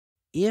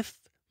if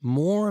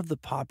more of the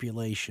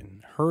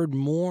population heard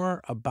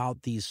more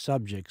about these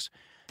subjects,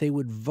 they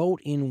would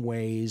vote in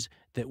ways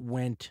that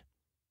went,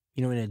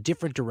 in a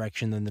different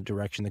direction than the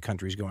direction the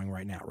country's going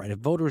right now, right? If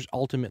voters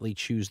ultimately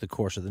choose the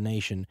course of the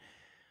nation,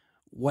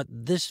 what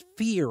this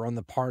fear on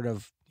the part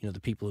of, the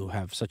people who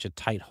have such a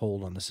tight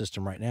hold on the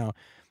system right now,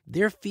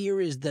 their fear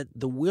is that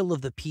the will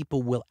of the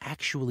people will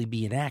actually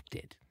be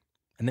enacted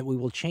and that we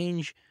will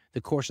change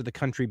the course of the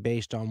country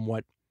based on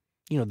what,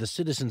 the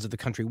citizens of the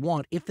country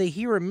want if they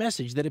hear a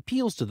message that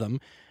appeals to them.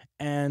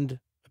 And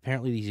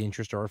apparently these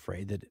interests are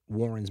afraid that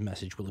Warren's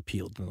message will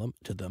appeal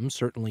to them.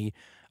 Certainly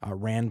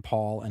Rand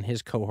Paul and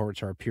his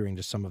cohorts are appealing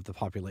to some of the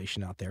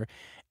population out there.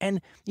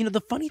 And,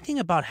 the funny thing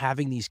about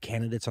having these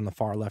candidates on the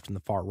far left and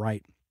the far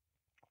right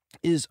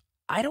is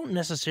I don't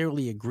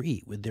necessarily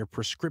agree with their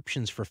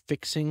prescriptions for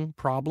fixing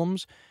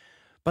problems,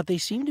 but they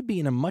seem to be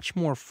in a much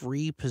more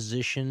free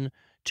position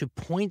to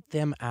point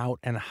them out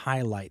and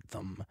highlight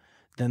them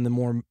than the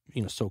more,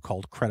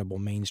 so-called credible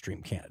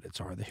mainstream candidates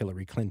are, the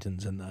Hillary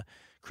Clintons and the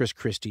Chris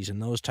Christies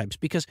and those types.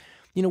 Because,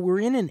 we're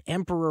in an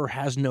emperor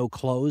has no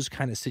clothes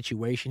kind of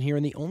situation here,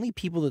 and the only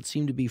people that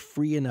seem to be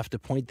free enough to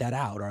point that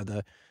out are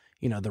the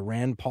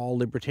Rand Paul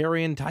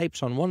libertarian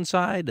types on one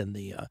side and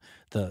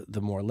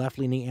the more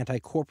left-leaning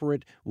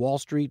anti-corporate Wall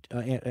Street,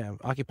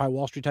 Occupy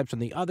Wall Street types on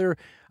the other.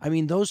 I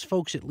mean, those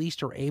folks at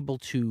least are able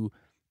to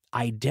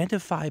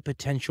identify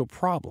potential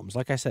problems.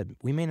 Like I said,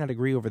 we may not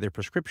agree over their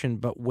prescription,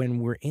 but when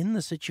we're in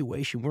the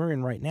situation we're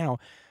in right now,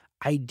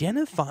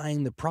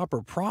 identifying the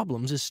proper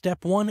problems is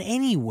step one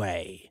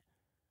anyway.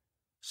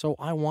 So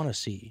I want to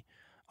see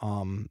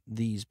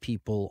these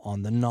people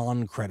on the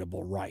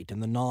non-credible right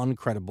and the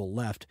non-credible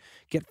left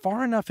get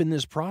far enough in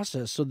this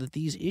process so that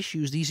these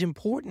issues, these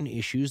important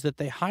issues that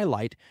they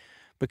highlight,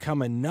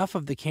 become enough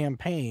of the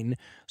campaign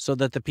so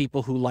that the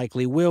people who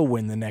likely will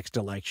win the next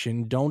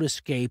election don't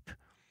escape,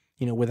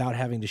 without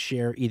having to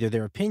share either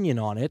their opinion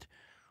on it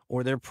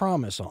or their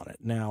promise on it.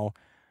 Now,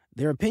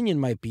 their opinion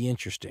might be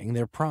interesting.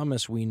 Their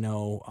promise, we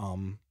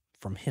know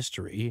from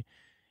history,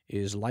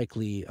 is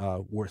likely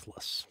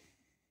worthless.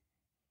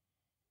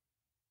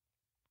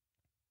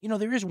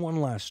 There is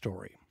one last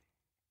story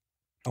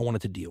I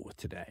wanted to deal with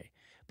today,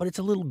 but it's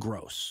a little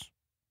gross.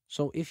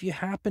 So if you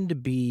happen to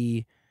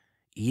be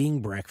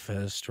eating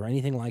breakfast or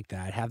anything like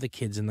that, have the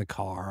kids in the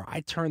car,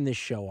 I turn this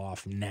show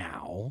off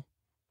now.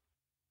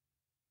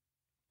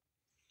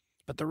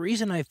 But the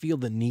reason I feel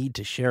the need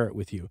to share it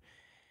with you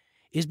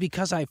is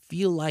because I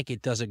feel like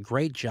it does a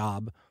great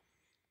job,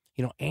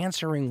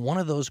 answering one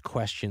of those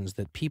questions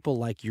that people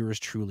like yours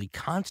truly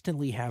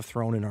constantly have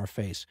thrown in our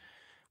face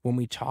when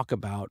we talk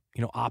about,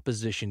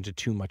 opposition to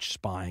too much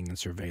spying and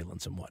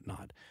surveillance and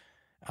whatnot.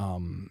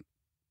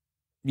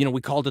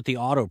 We called it the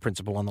Otto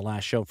principle on the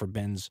last show for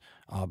Ben's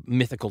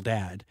mythical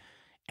dad.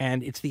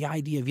 And it's the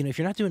idea of, if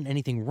you're not doing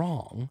anything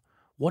wrong,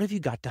 what have you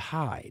got to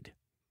hide?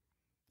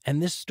 And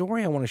this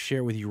story I want to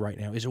share with you right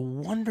now is a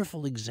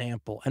wonderful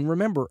example. And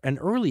remember, an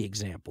early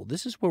example.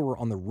 This is where we're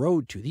on the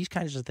road to. These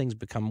kinds of things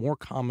become more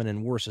common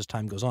and worse as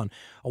time goes on.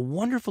 A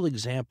wonderful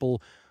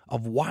example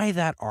of why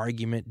that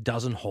argument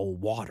doesn't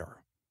hold water.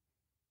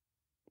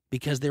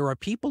 Because there are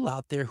people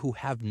out there who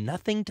have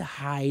nothing to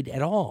hide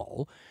at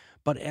all,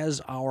 but as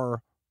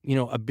our,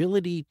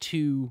 ability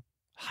to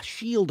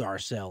shield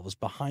ourselves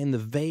behind the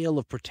veil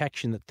of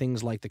protection that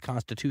things like the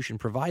Constitution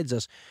provides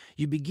us,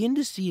 you begin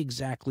to see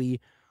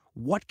exactly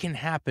what can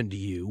happen to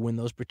you when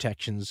those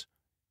protections,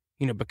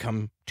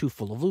 become too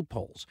full of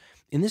loopholes.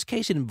 In this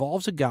case, it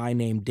involves a guy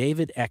named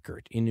David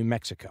Eckert in New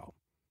Mexico.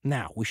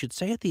 Now, we should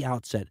say at the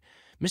outset,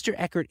 Mr.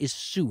 Eckert is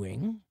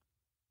suing,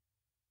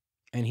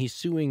 and he's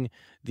suing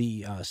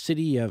the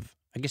city of,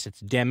 I guess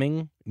it's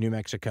Deming, New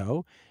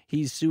Mexico.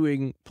 He's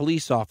suing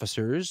police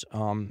officers.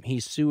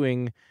 He's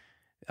suing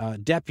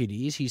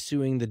deputies. He's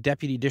suing the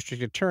deputy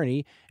district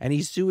attorney, and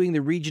he's suing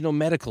the regional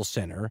medical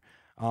center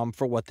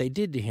for what they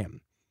did to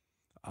him.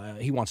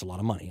 He wants a lot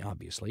of money,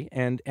 obviously.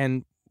 And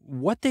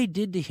what they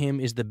did to him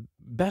is the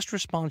best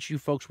response you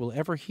folks will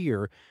ever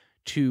hear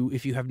to,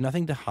 if you have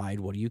nothing to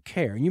hide, what do you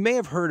care? And you may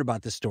have heard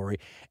about this story,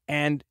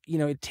 and,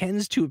 it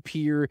tends to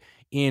appear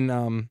in,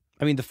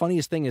 the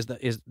funniest thing is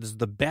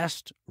the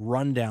best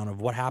rundown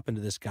of what happened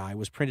to this guy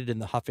was printed in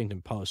the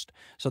Huffington Post.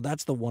 So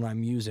that's the one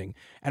I'm using.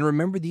 And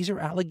remember, these are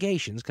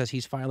allegations because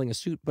he's filing a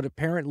suit, but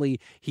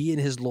apparently he and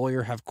his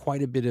lawyer have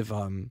quite a bit of,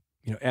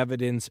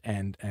 evidence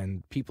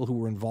and people who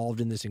were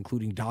involved in this,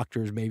 including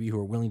doctors maybe who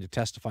are willing to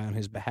testify on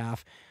his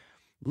behalf.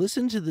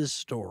 Listen to this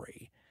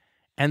story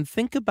and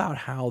think about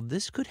how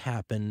this could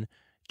happen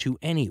to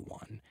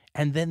anyone.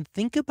 And then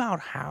think about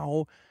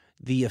how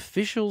the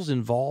officials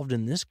involved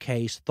in this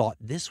case thought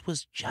this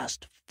was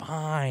just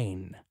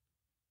fine.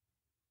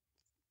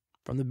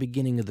 From the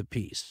beginning of the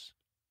piece,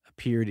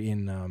 appeared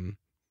in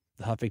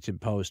the Huffington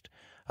Post,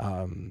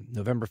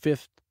 November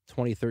 5th,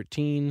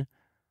 2013,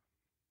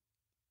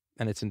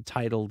 and it's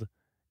entitled,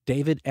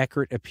 David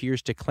Eckert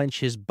Appears to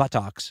Clench His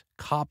Buttocks.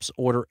 Cops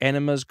Order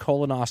Enemas,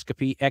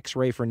 Colonoscopy,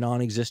 X-ray for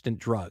Non-Existent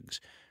Drugs.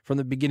 From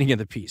the beginning of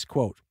the piece,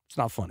 quote, it's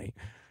not funny.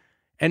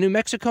 A New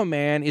Mexico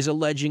man is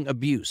alleging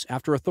abuse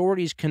after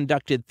authorities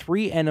conducted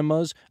 3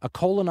 enemas, a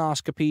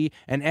colonoscopy,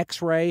 an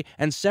X-ray,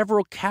 and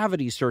several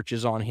cavity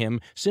searches on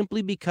him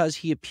simply because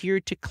he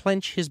appeared to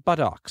clench his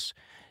buttocks.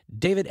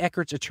 David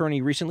Eckert's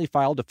attorney recently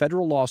filed a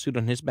federal lawsuit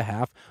on his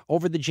behalf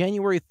over the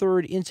January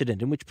 3rd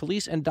incident in which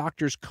police and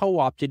doctors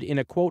co-opted in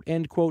a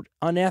quote-end-quote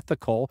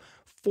unethical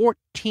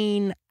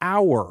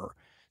 14-hour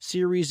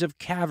series of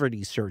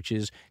cavity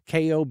searches,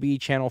 KOB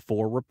Channel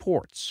 4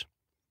 reports.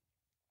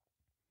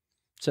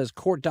 It says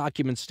court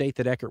documents state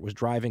that Eckert was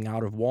driving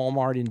out of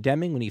Walmart in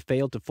Deming when he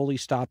failed to fully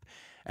stop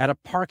at a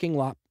parking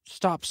lot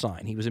stop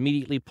sign. He was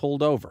immediately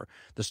pulled over.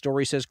 The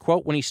story says,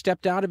 quote, when he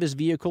stepped out of his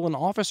vehicle, an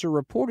officer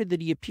reported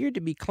that he appeared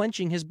to be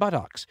clenching his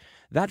buttocks.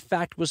 That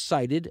fact was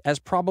cited as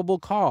probable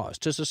cause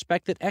to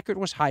suspect that Eckert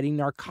was hiding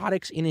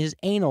narcotics in his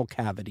anal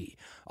cavity.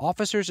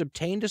 Officers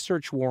obtained a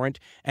search warrant,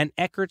 and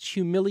Eckert's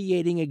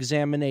humiliating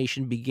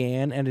examination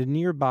began at a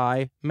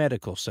nearby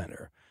medical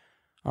center.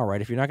 All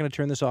right, if you're not going to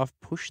turn this off,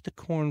 push the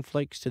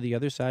cornflakes to the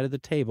other side of the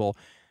table.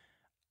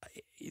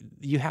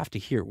 You have to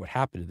hear what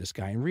happened to this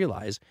guy and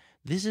realize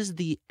this is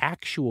the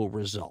actual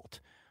result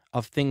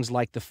of things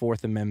like the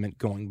Fourth Amendment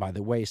going by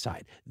the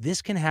wayside.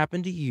 This can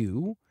happen to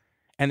you,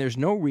 and there's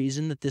no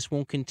reason that this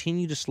won't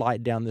continue to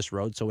slide down this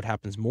road so it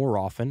happens more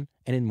often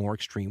and in more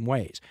extreme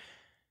ways.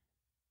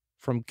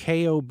 From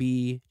KOB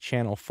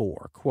Channel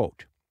 4,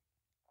 quote,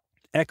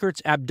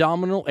 Eckert's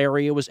abdominal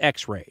area was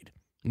X-rayed.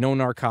 No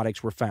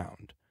narcotics were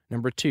found.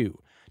 Number 2,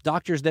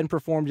 doctors then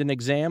performed an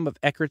exam of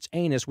Eckert's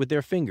anus with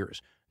their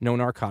fingers. No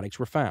narcotics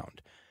were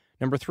found.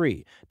 Number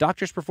 3,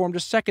 doctors performed a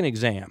second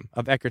exam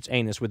of Eckert's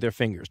anus with their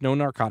fingers. No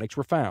narcotics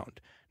were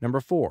found. Number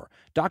 4,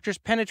 doctors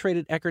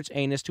penetrated Eckert's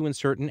anus to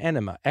insert an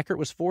enema. Eckert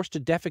was forced to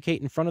defecate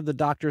in front of the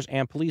doctors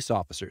and police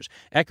officers.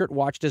 Eckert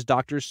watched as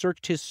doctors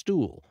searched his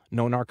stool.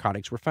 No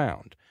narcotics were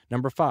found.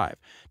 Number 5,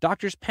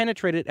 doctors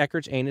penetrated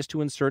Eckert's anus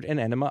to insert an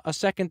enema a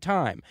second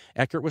time.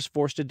 Eckert was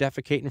forced to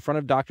defecate in front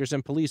of doctors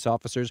and police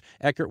officers.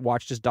 Eckert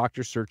watched as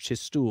doctors searched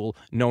his stool.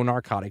 No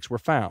narcotics were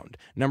found.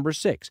 Number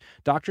 6,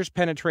 doctors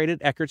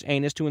penetrated Eckert's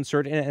anus to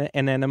insert an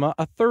enema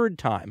a third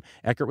time.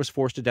 Eckert was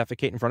forced to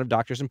defecate in front of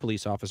doctors and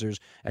police officers.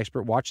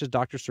 Expert watched as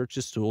doctors searched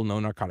his stool. No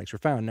narcotics were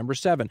found. Number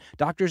 7,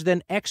 doctors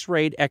then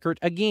X-rayed Eckert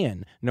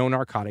again. No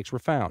narcotics were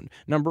found.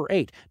 Number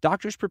 8,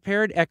 doctors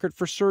prepared Eckert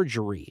for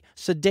surgery,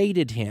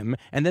 sedated him,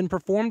 and then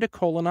performed a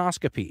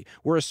colonoscopy,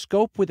 where a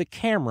scope with a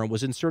camera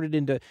was inserted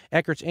into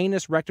Eckert's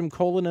anus, rectum,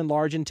 colon, and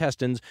large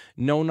intestines.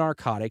 No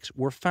narcotics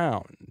were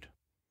found.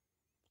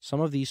 Some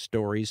of these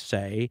stories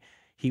say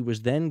he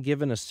was then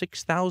given a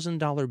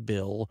 $6,000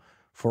 bill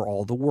for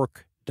all the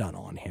work done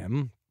on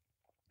him.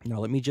 Now,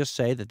 let me just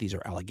say that these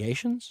are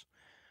allegations,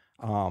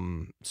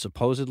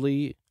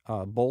 supposedly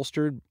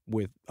bolstered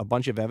with a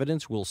bunch of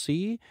evidence. We'll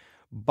see.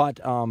 But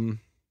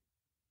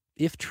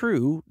if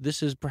true,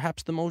 this is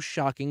perhaps the most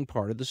shocking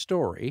part of the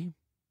story.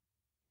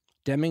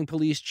 Deming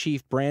Police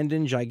Chief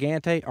Brandon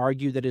Gigante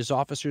argued that his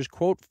officers,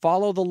 quote,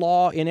 follow the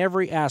law in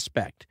every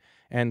aspect,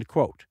 end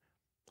quote.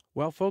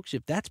 Well, folks,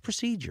 if that's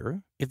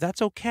procedure, if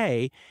that's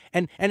okay,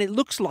 and it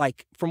looks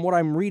like, from what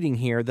I'm reading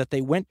here, that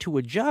they went to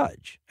a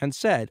judge and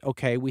said,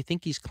 okay, we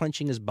think he's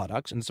clenching his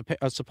buttocks, and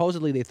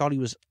supposedly they thought he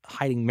was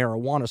hiding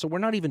marijuana, so we're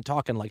not even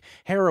talking like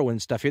heroin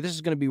stuff here. This is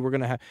going to be, we're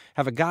going to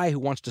have a guy who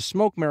wants to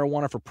smoke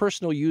marijuana for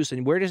personal use,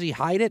 and where does he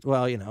hide it?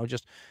 Well,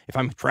 just if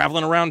I'm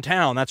traveling around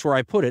town, that's where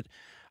I put it.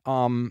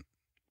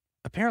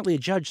 Apparently a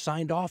judge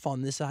signed off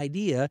on this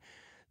idea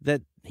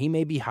that he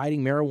may be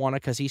hiding marijuana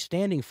because he's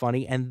standing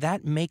funny, and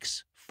that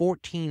makes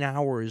 14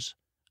 hours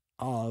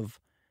of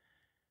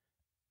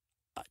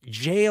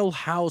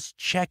jailhouse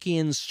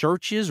check-in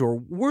searches, or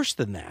worse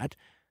than that,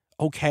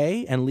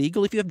 okay and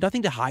legal. If you have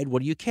nothing to hide,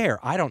 what do you care?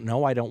 I don't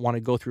know. I don't want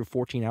to go through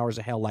 14 hours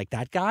of hell like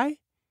that guy.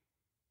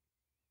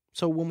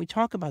 So when we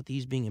talk about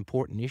these being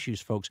important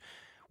issues, folks,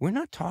 we're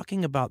not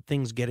talking about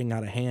things getting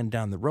out of hand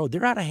down the road.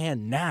 They're out of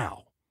hand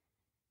now.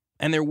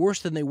 And they're worse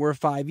than they were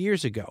 5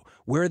 years ago.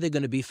 Where are they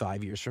going to be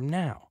 5 years from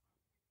now?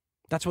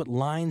 That's what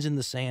lines in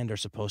the sand are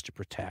supposed to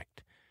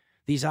protect.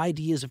 These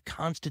ideas of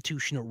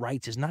constitutional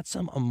rights is not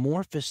some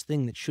amorphous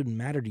thing that shouldn't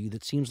matter to you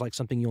that seems like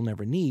something you'll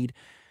never need.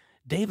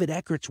 David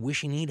Eckert's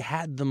wishing he'd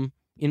had them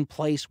in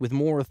place with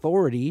more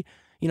authority,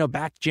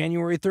 back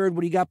January 3rd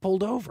when he got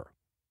pulled over.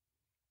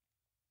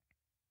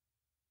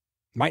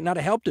 Might not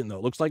have helped him, though.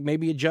 Looks like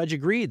maybe a judge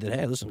agreed that,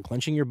 hey, listen,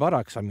 clenching your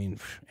buttocks,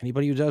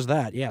 anybody who does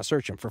that,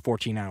 search him for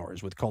 14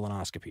 hours with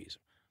colonoscopies.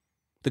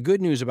 The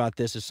good news about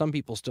this is some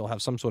people still have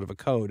some sort of a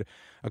code.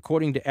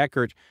 According to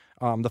Eckert,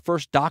 the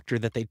first doctor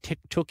that they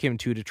took him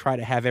to try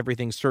to have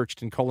everything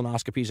searched and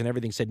colonoscopies and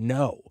everything said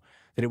no,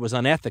 that it was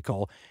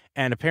unethical.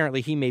 And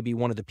apparently he may be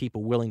one of the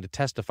people willing to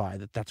testify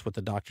that that's what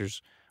the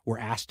doctors were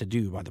asked to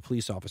do by the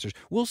police officers.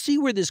 We'll see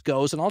where this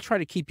goes, and I'll try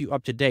to keep you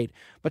up to date.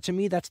 But to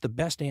me, that's the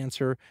best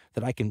answer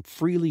that I can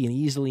freely and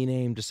easily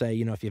name to say,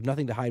 if you have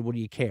nothing to hide, what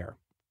do you care?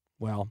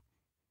 Well,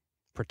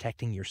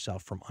 protecting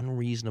yourself from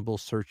unreasonable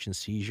search and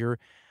seizure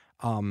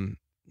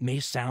may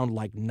sound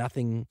like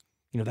nothing,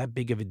 that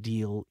big of a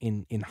deal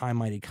in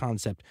high-minded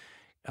concept.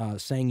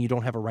 saying you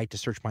don't have a right to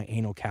search my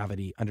anal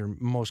cavity under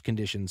most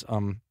conditions,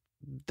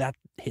 that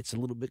hits a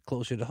little bit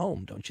closer to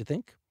home, don't you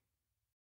think?